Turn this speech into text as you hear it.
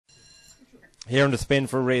Here in the spin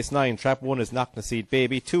for race 9, trap 1 is KNOCKNASEED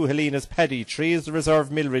Baby, 2 HELENAS PADDY, 3 is the reserve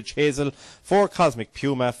MILLRIDGE HAZEL, 4 COSMIC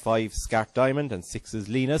PUMA, 5 SCART Diamond, and 6 is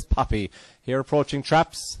LENAS POPPY. Here approaching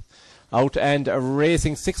traps. Out and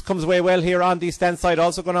racing. 6 comes away well here on the stand side.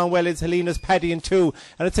 Also going on well is HELENAS PADDY in 2.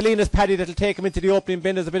 And it's HELENAS PADDY that'll take him into the opening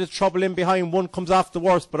bin. There's a bit of trouble in behind. 1 comes off the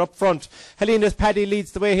worst, but up front, HELENAS PADDY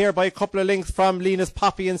leads the way here by a couple of lengths from LENAS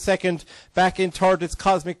POPPY in second. Back in third, it's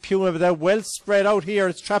COSMIC PUMA, but they're well spread out here.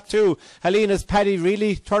 It's trap 2. HELENAS PADDY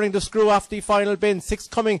really turning the screw off the final bin. 6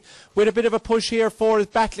 coming with a bit of a push here. 4 is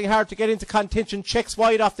battling hard to get into contention. Checks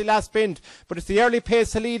wide off the last bend, but it's the early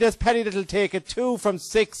pace HELENAS PADDY that'll take it. 2 from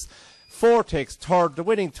 6. 4 takes third. The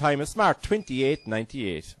winning time is smart,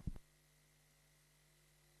 28.98.